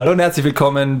Hallo und herzlich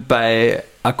willkommen bei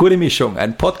A guade Mischung,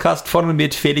 ein Podcast von und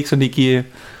mit Felix und Niki,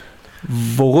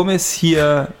 worum es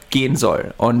hier gehen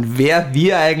soll. Und wer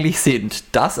wir eigentlich sind,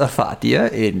 das erfahrt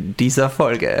ihr in dieser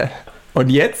Folge.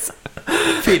 Und jetzt,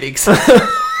 Felix.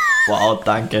 Wow,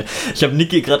 danke. Ich habe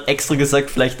Niki gerade extra gesagt,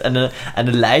 vielleicht eine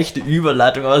leichte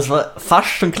Überleitung, aber es war fast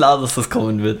schon klar, dass das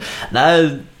kommen wird.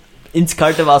 Nein, ins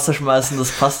kalte Wasser schmeißen,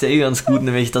 das passt ja eh ganz gut,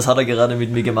 nämlich das hat er gerade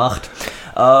mit mir gemacht.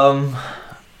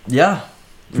 Ja.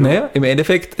 Naja, im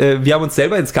Endeffekt, wir haben uns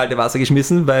selber ins kalte Wasser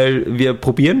geschmissen, weil wir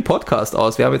probieren Podcast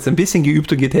aus. Wir haben jetzt ein bisschen geübt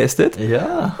und getestet.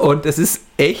 Ja. Und es ist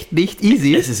echt nicht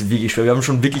easy. Es ist wirklich schwer. Wir haben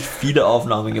schon wirklich viele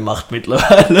Aufnahmen gemacht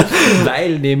mittlerweile.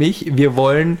 Weil nämlich wir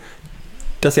wollen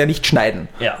das ja nicht schneiden.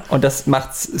 Ja. Und das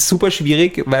macht es super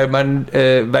schwierig, weil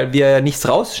wir ja nichts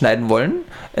rausschneiden wollen.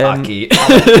 Okay.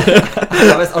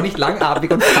 Aber es auch nicht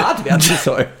langatmig und fad werden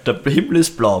soll. Der Himmel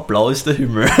ist blau, blau ist der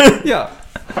Himmel. Ja.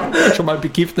 Schon mal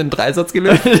bekifft einen Dreisatz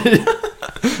gelöst.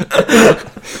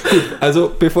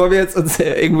 Also bevor wir jetzt uns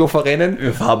irgendwo verrennen.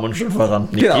 Wir haben uns schon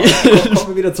verrannt, Niki. Genau. Kommen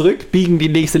wir wieder zurück, biegen die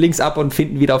nächste links ab und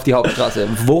finden wieder auf die Hauptstraße.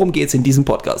 Worum geht es in diesem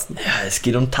Podcast? Ja, es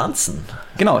geht um Tanzen.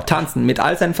 Genau, Tanzen mit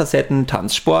all seinen Facetten,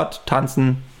 Tanzsport,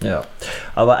 Tanzen. Ja,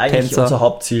 aber eigentlich Tänzer.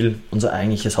 unser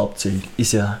eigentliches Hauptziel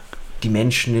ist ja, die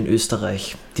Menschen in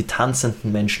Österreich, die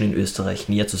tanzenden Menschen in Österreich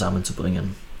näher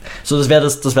zusammenzubringen. So, das wäre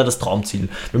das Traumziel.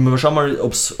 Wenn wir schauen mal,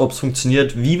 ob es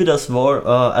funktioniert, wie wir das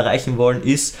erreichen wollen,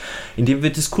 ist, indem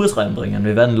wir Diskurs reinbringen.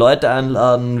 Wir werden Leute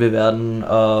einladen, wir werden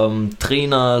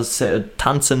Trainer,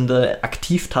 Tanzende,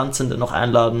 aktiv Tanzende noch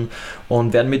einladen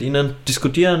und werden mit ihnen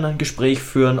diskutieren, ein Gespräch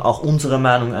führen, auch unsere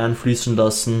Meinung einfließen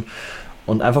lassen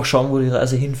und einfach schauen, wo die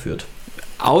Reise hinführt.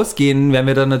 Ausgehen werden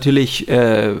wir dann natürlich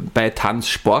bei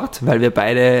Tanzsport, weil wir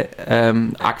beide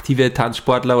aktive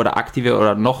Tanzsportler oder aktive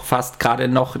oder noch fast gerade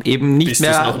noch eben nicht Bist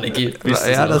mehr. du's noch, Niki?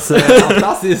 Ja, das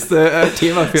ist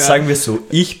Thema für. Sagen wir so,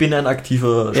 ich bin ein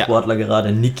aktiver Sportler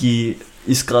gerade, Niki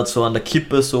ist gerade so an der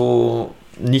Kippe, so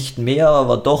nicht mehr,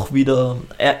 aber doch wieder.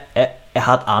 Er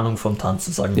hat Ahnung vom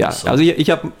Tanzen, sagen wir so. Also ich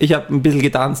hab ein bisschen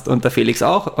getanzt und der Felix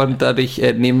auch und dadurch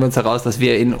nehmen wir uns heraus, dass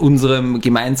wir in unserem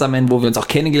gemeinsamen, wo wir uns auch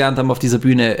kennengelernt haben, auf dieser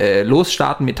Bühne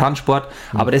losstarten mit Tanzsport,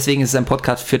 aber deswegen ist es ein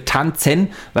Podcast für Tanzen,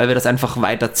 weil wir das einfach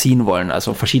weiterziehen wollen,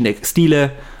 also verschiedene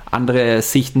Stile, andere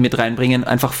Sichten mit reinbringen,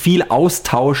 einfach viel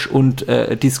Austausch und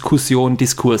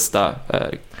Diskurs da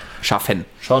schaffen.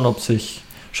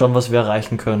 Schauen, was wir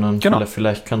erreichen können. Genau.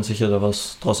 Vielleicht kann sich ja da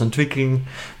was draus entwickeln.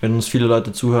 Wenn uns viele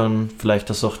Leute zuhören, vielleicht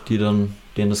dass auch denen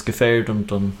das gefällt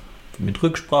und dann mit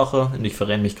Rücksprache. Und ich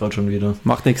verrenne mich gerade schon wieder.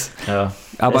 Macht nichts. Ja.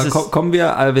 Aber kommen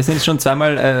wir sind schon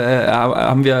zweimal,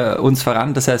 haben wir uns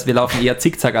verrannt, das heißt, wir laufen eher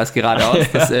zickzack als geradeaus.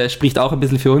 Das spricht auch ein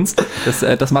bisschen für uns.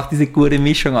 Das macht diese gute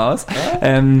Mischung aus.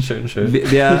 Schön.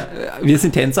 Wir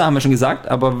sind Tänzer, haben wir schon gesagt,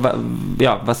 aber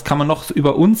was kann man noch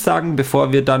über uns sagen,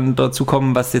 bevor wir dann dazu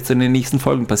kommen, was jetzt in den nächsten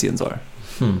Folgen passieren soll?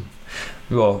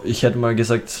 Ja, ich hätte mal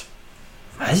gesagt,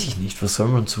 weiß ich nicht, was soll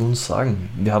man zu uns sagen?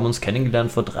 Wir haben uns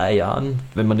kennengelernt vor 3 Jahren,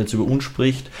 wenn man jetzt über uns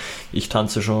spricht. Ich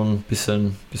tanze schon ein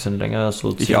bisschen länger,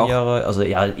 so 10 Jahre. Also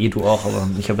ja, du auch, aber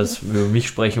ich habe jetzt über mich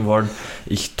sprechen wollen.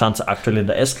 Ich tanze aktuell in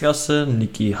der S-Klasse,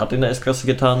 Niki hat in der S-Klasse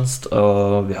getanzt.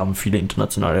 Wir haben viele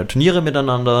internationale Turniere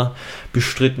miteinander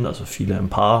bestritten, also viele ein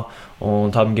paar,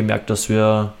 und haben gemerkt, dass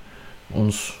wir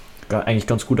uns eigentlich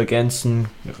ganz gut ergänzen,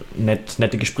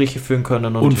 nette Gespräche führen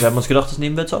können und wir haben uns gedacht, das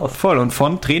nehmen wir jetzt auf. Voll, und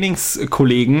von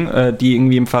Trainingskollegen, die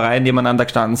irgendwie im Verein nebeneinander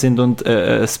gestanden sind und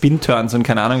Spin-Turns und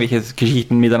keine Ahnung, welche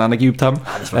Geschichten miteinander geübt haben.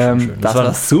 Das war schon schön. Das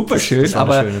war super schön,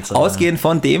 aber ausgehend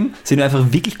von dem sind wir einfach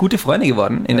wirklich gute Freunde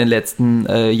geworden in den letzten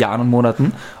Jahren und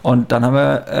Monaten, und dann haben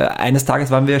wir, eines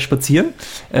Tages waren wir spazieren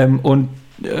und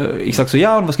ich sag so,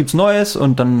 ja, und was gibt's Neues?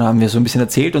 Und dann haben wir so ein bisschen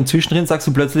erzählt und zwischendrin sagst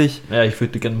du plötzlich, ja, ich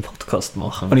würde gerne einen Podcast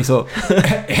machen. Und ich so,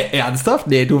 ernsthaft?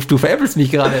 Nee, du veräppelst mich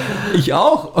gerade. Ich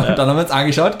auch. Und dann haben wir uns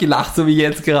angeschaut, gelacht, so wie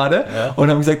jetzt gerade, und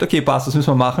haben gesagt, okay, passt, das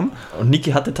müssen wir machen. Und Niki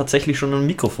hatte tatsächlich schon ein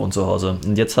Mikrofon zu Hause.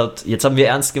 Und jetzt haben wir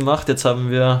ernst gemacht, jetzt haben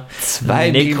wir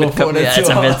 2 Mikrofone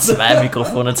jetzt haben wir 2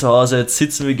 Mikrofone zu Hause, jetzt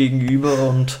sitzen wir gegenüber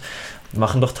und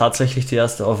machen doch tatsächlich die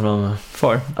erste Aufnahme.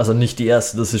 Voll. Also nicht die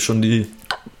erste, das ist schon die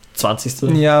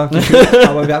 20. Ja,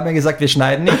 aber wir haben ja gesagt, wir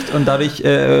schneiden nicht, und dadurch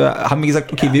haben wir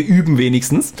gesagt, okay, wir üben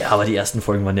wenigstens. Ja, aber die ersten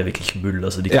Folgen waren ja wirklich Müll,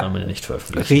 also die kann man ja nicht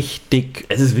veröffentlichen. Richtig.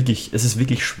 Es ist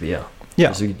wirklich schwer. Ja.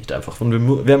 Das ist wirklich nicht einfach.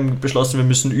 Und wir haben beschlossen, wir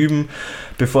müssen üben,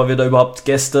 bevor wir da überhaupt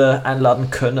Gäste einladen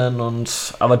können.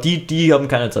 Aber die haben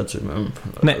keine Zeit zu üben.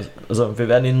 Nee. Also wir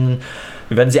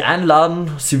werden sie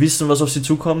einladen, sie wissen, was auf sie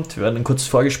zukommt, wir werden ein kurzes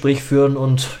Vorgespräch führen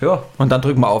und ja. Und dann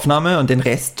drücken wir Aufnahme und den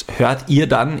Rest hört ihr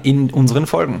dann in unseren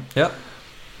Folgen. Ja.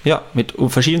 Ja, mit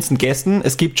verschiedensten Gästen.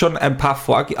 Es gibt schon ein paar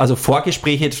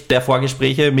Vorgespräche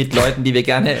mit Leuten, die wir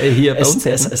gerne hier bei uns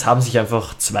hätten. Es haben sich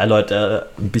einfach 2 Leute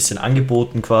ein bisschen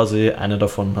angeboten quasi. Eine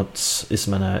davon ist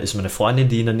meine Freundin,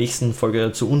 die in der nächsten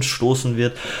Folge zu uns stoßen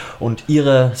wird und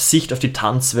ihre Sicht auf die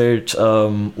Tanzwelt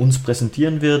uns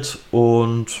präsentieren wird.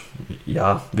 Und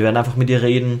ja, wir werden einfach mit ihr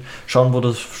reden, schauen,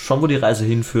 wo die Reise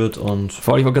hinführt. Und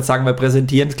Vor allem, ich wollte gerade sagen, bei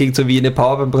Präsentieren, das klingt so wie eine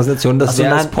PowerPoint-Präsentation. Das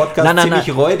wäre als Podcast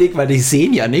ziemlich räudig, weil die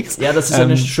sehen ja nichts. Ja, das ist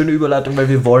eine schöne Überleitung, weil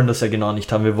wir wollen das ja genau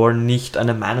nicht haben. Wir wollen nicht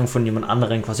eine Meinung von jemand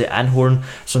anderem quasi einholen,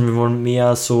 sondern wir wollen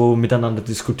mehr so miteinander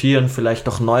diskutieren, vielleicht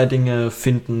auch neue Dinge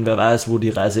finden, wer weiß, wo die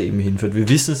Reise eben hinführt. Wir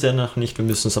wissen es ja noch nicht, wir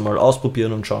müssen es einmal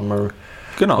ausprobieren und schauen mal,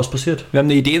 was passiert. Wir haben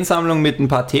eine Ideensammlung mit ein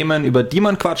paar Themen, über die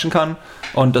man quatschen kann,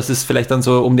 und das ist vielleicht dann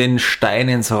so, um den Stein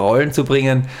ins Rollen zu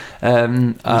bringen. Aber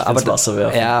ins Wasser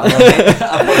werfen. Ja,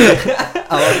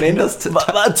 aber wenn das...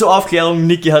 Zur Aufklärung,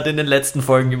 Niki hat in den letzten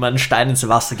Folgen immer einen Stein ins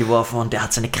Wasser geworfen und der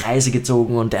hat seine Kreise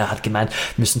gezogen und er hat gemeint,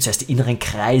 wir müssen zuerst die inneren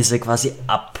Kreise quasi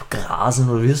abgrasen,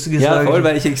 oder wie hast du gesagt? Ja, voll,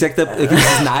 weil ich gesagt habe, es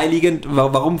ist naheliegend,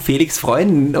 warum Felix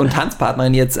Freundin und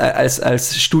Tanzpartnerin jetzt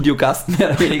als Studiogast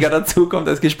mehr oder weniger dazukommt,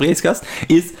 als Gesprächsgast,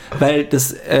 ist, weil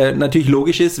das natürlich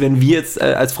logisch ist, wenn wir jetzt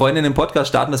als Freundin einen Podcast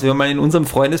starten, dass wir mal in unserem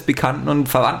Freundesbekannten- und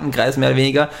Verwandtenkreis mehr oder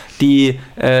weniger die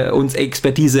uns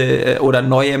Expertise oder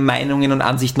neue Meinungen und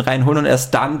Ansichten reinholen und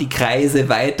erst dann die Kreise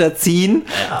weiterziehen,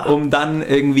 um dann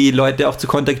irgendwie Leute auch zu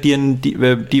kontaktieren, die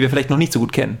wir vielleicht noch nicht so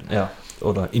gut kennen. Ja.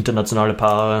 Oder internationale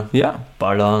Paare,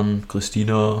 Ballern,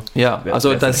 Christina. Ja,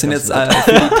 also das sind jetzt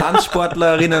für die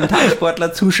Tanzsportlerinnen und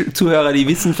Tanzsportler Zuhörer, die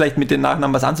wissen vielleicht mit den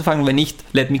Nachnamen was anzufangen. Wenn nicht,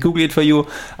 let me Google it for you.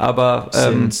 Aber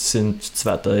sind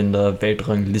Zweiter in der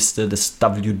Weltrangliste des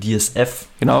WDSF.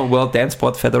 Genau, World Dance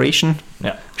Sport Federation.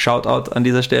 Ja. Shoutout an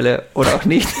dieser Stelle oder auch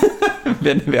nicht.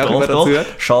 Wer auch immer dazu hört.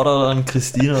 Shoutout an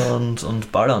Christina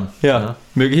und Ballern. Ja,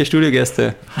 mögliche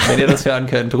Studiogäste. Wenn ihr das hören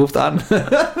könnt, ruft an.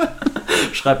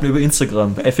 Schreibt mir über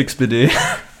Instagram, fxbd.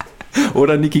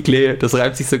 Oder Niki Klee, das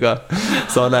reimt sich sogar.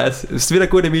 So, nice. Es ist wieder eine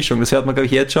gute Mischung, das hört man, glaube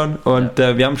ich, jetzt schon. Und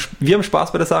wir haben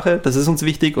Spaß bei der Sache, das ist uns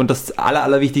wichtig. Und das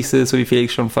Allerwichtigste, so wie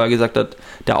Felix schon vorher gesagt hat,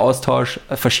 der Austausch,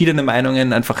 verschiedene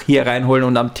Meinungen einfach hier reinholen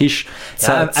und am Tisch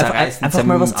zerreißen, einfach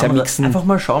mal was zermixen. Einfach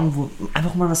mal schauen,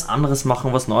 einfach mal was anderes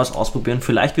machen, was Neues ausprobieren.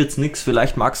 Vielleicht wird es nichts,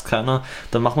 vielleicht mag es keiner.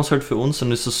 Dann machen wir es halt für uns,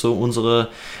 dann ist es so unsere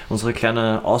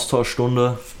kleine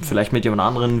Austauschstunde. Vielleicht mit jemand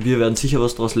anderen, wir werden sicher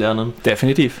was daraus lernen.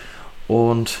 Definitiv.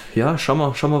 Und ja, schau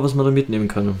mal, was wir da mitnehmen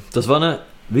können. Das war eine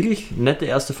wirklich nette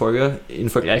erste Folge im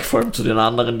Vergleich vor allem zu den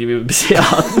anderen, die wir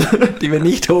bisher hatten. Die wir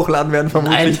nicht hochladen werden,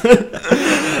 vermutlich. Nein.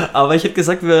 Aber ich hätte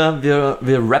gesagt, wir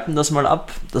rappen das mal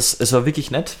ab. Es war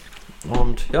wirklich nett.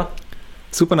 Und ja.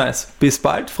 Super nice. Bis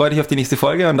bald. Freue dich auf die nächste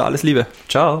Folge und alles Liebe.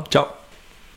 Ciao. Ciao.